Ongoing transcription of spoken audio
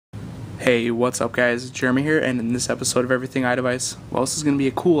Hey, what's up guys? Jeremy here, and in this episode of Everything iDevice, well, this is going to be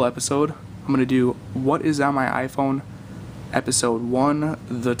a cool episode. I'm going to do What is on my iPhone, episode 1,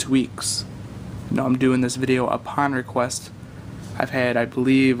 The Tweaks. Now, I'm doing this video upon request. I've had, I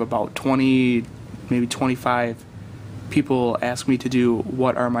believe, about 20, maybe 25 people ask me to do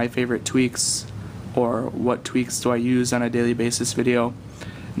what are my favorite tweaks, or what tweaks do I use on a daily basis video.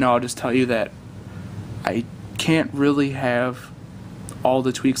 Now, I'll just tell you that I can't really have all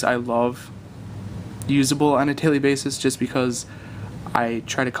the tweaks I love usable on a daily basis, just because I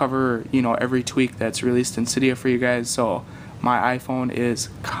try to cover, every tweak that's released in Cydia for you guys. So my iPhone is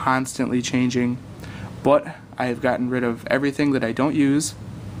constantly changing, but I have gotten rid of everything that I don't use,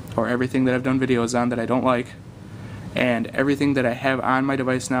 or everything that I've done videos on that I don't like, and everything that I have on my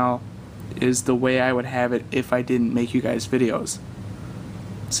device now is the way I would have it if I didn't make you guys videos.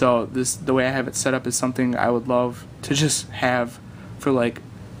 So the way I have it set up is something I would love to just have for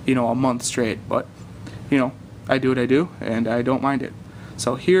a month straight, but I do what I do and I don't mind it.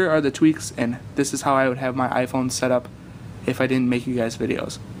 So here are the tweaks, and this is how I would have my iPhone set up if I didn't make you guys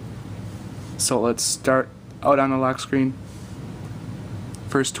videos. So let's start out on the lock screen.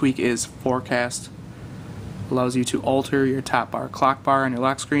 First tweak is forecast. Allows you to alter your top bar, clock bar on your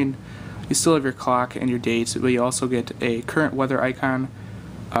lock screen. You still have your clock and your dates, but you also get a current weather icon,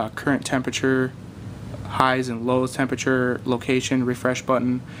 current temperature, highs and lows, temperature, location, refresh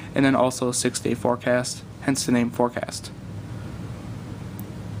button, and then also a 6-day forecast, hence the name forecast.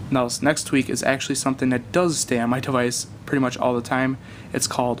 Now, this next tweak is actually something that does stay on my device pretty much all the time. It's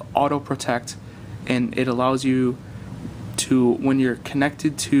called auto protect, and it allows you to, when you're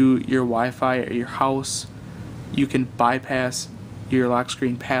connected to your Wi-Fi at your house, you can bypass your lock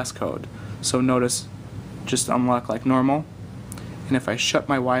screen passcode. So notice, just unlock like normal, and if I shut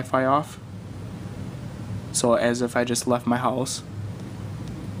my Wi-Fi off, so as if I just left my house,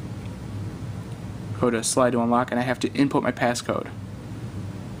 go to slide to unlock, and I have to input my passcode.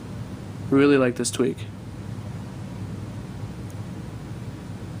 Really like this tweak.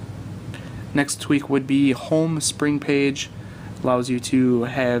 Next tweak would be home spring page. Allows you to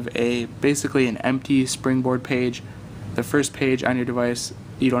have basically an empty springboard page. The first page on your device,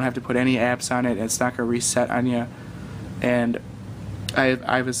 you don't have to put any apps on it. It's not going to reset on you. And I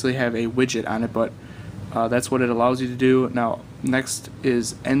obviously have a widget on it, but that's what it allows you to do. Now, next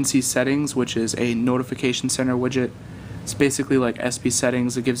is NC settings, which is a notification center widget. It's basically like SP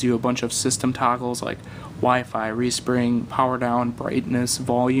settings. It gives you a bunch of system toggles like Wi-Fi, respring, power down, brightness,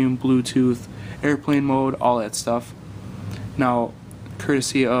 volume, Bluetooth, airplane mode, all that stuff. Now,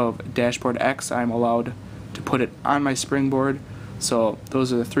 courtesy of Dashboard X, I'm allowed to put it on my springboard. So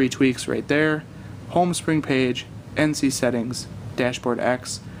those are the 3 tweaks right there: home spring page, NC settings, Dashboard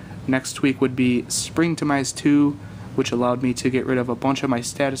X. Next tweak would be Springtomize 2, which allowed me to get rid of a bunch of my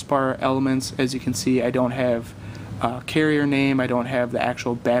status bar elements. As you can see, I don't have carrier name, I don't have the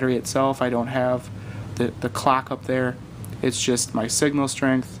actual battery itself, I don't have the clock up there. It's just my signal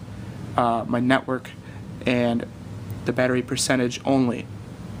strength, my network, and the battery percentage only.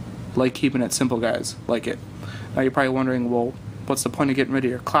 Like keeping it simple, guys. Like it. Now you're probably wondering, well, what's the point of getting rid of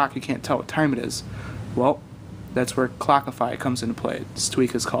your clock? You can't tell what time it is. Well, that's where Clockify comes into play. This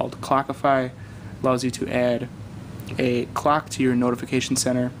tweak is called Clockify. Allows you to add a clock to your notification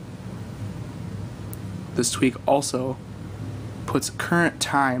center. This tweak also puts current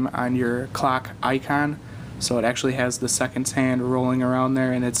time on your clock icon, so it actually has the seconds hand rolling around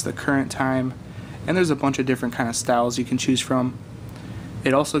there, and it's the current time. And there's a bunch of different kind of styles you can choose from.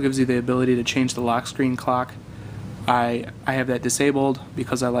 It also gives you the ability to change the lock screen clock. I have that disabled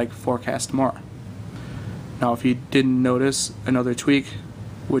because I like forecast more. Now, if you didn't notice, another tweak,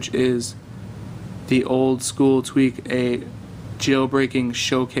 which is the old school tweak, a jailbreaking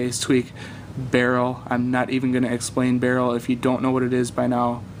showcase tweak, Barrel. I'm not even going to explain Barrel. If you don't know what it is by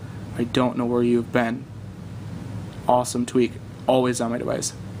now, I don't know where you've been. Awesome tweak, always on my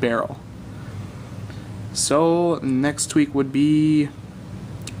device, Barrel. So next tweak would be,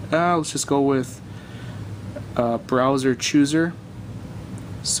 let's just go with browser chooser.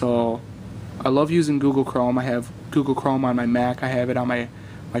 So I love using Google Chrome. I have Google Chrome on my Mac, I have it on my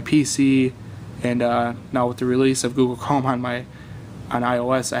PC, and now with the release of Google Chrome on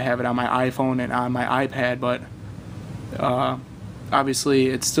iOS, I have it on my iPhone and on my iPad, but obviously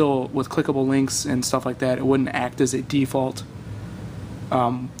it's still, with clickable links and stuff like that, it wouldn't act as a default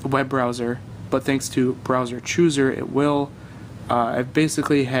web browser, but thanks to Browser Chooser it will. I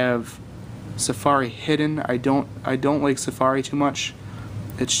basically have Safari hidden. I don't like Safari too much.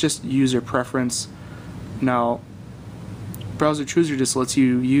 It's just user preference. Now, Browser Chooser just lets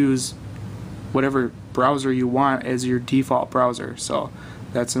you use whatever browser you want as your default browser. So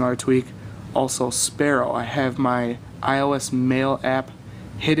That's another tweak. Also Sparrow, I have my iOS Mail app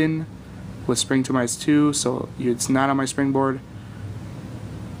hidden with Springtomize 2, so it's not on my Springboard.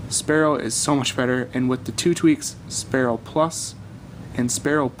 Sparrow is so much better, and with the 2 tweaks, Sparrow Plus and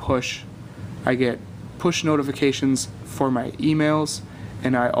Sparrow Push, I get push notifications for my emails,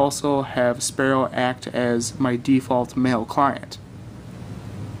 and I also have Sparrow act as my default mail client.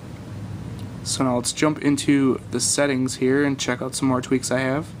 So now let's jump into the settings here and check out some more tweaks I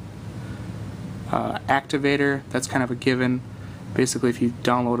have. Activator, that's kind of a given. Basically, if you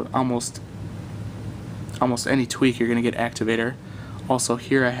download almost any tweak, you're going to get Activator. Also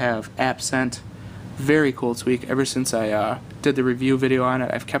here I have AppSent, very cool tweak. Ever since I did the review video on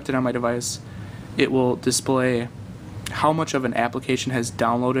it, I've kept it on my device. It will display how much of an application has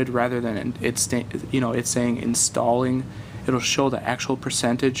downloaded rather than it's saying installing. It'll show the actual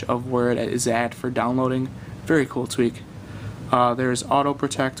percentage of where it is at for downloading. Very cool tweak. There's Auto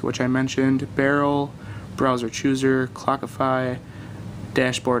Protect, which I mentioned, Barrel, Browser Chooser, Clockify,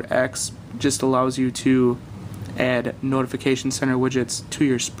 Dashboard X, just allows you to add notification center widgets to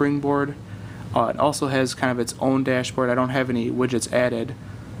your Springboard. It also has kind of its own dashboard. I don't have any widgets added,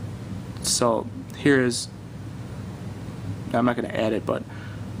 so here is, I'm not going to add it, but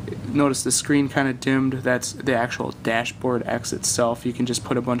notice the screen kind of dimmed. That's the actual Dashboard X itself. You can just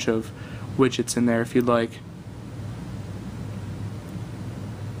put a bunch of widgets in there if you'd like.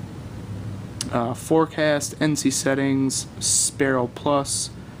 Forecast, NC settings, Sparrow Plus,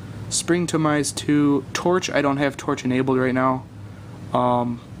 Springtomize 2, Torch. I don't have Torch enabled right now.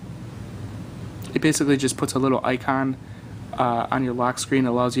 It basically just puts a little icon on your lock screen,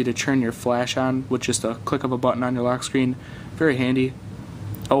 allows you to turn your flash on with just a click of a button on your lock screen. Very handy.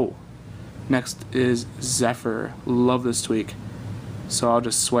 Oh, next is Zephyr. Love this tweak. So I'll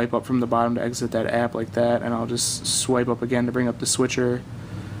just swipe up from the bottom to exit that app like that, and I'll just swipe up again to bring up the switcher.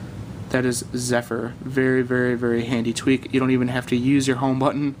 That is Zephyr. Very, very, very handy tweak. You don't even have to use your home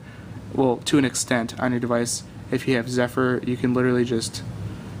button, well, to an extent on your device. If you have Zephyr, you can literally just,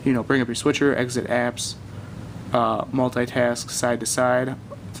 bring up your switcher, exit apps, multitask side to side.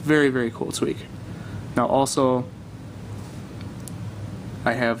 It's a very, very cool tweak. Now also,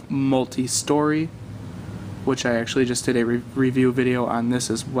 I have multi-story, which I actually just did a review video on this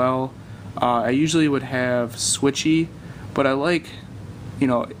as well. I usually would have switchy, but I like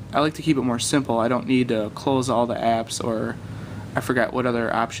to keep it more simple. I don't need to close all the apps, or I forgot what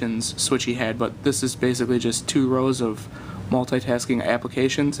other options switchy had, but this is basically just 2 rows of multitasking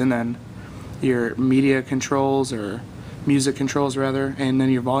applications, and then your media controls, or music controls rather, and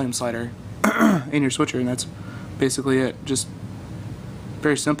then your volume slider and your switcher, and that's basically it. Just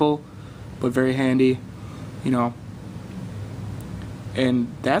very simple, but very handy,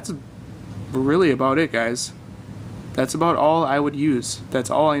 and that's really about it, guys. That's about all I would use. That's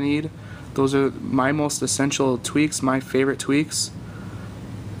all I need. Those are my most essential tweaks, my favorite tweaks.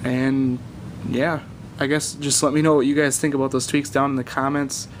 And yeah, I guess just let me know what you guys think about those tweaks down in the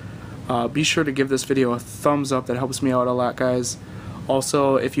comments. Be sure to give this video a thumbs up. That helps me out a lot, guys.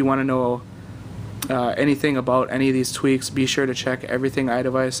 Also, if you want to know anything about any of these tweaks, be sure to check Everything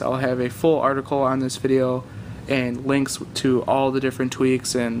iDevice. I'll have a full article on this video and links to all the different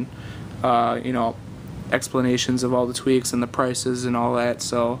tweaks, and explanations of all the tweaks and the prices and all that.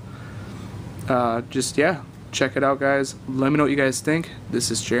 So yeah, check it out, guys. Let me know what you guys think. This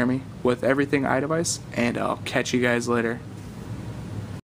is Jeremy with Everything iDevice, and I'll catch you guys later.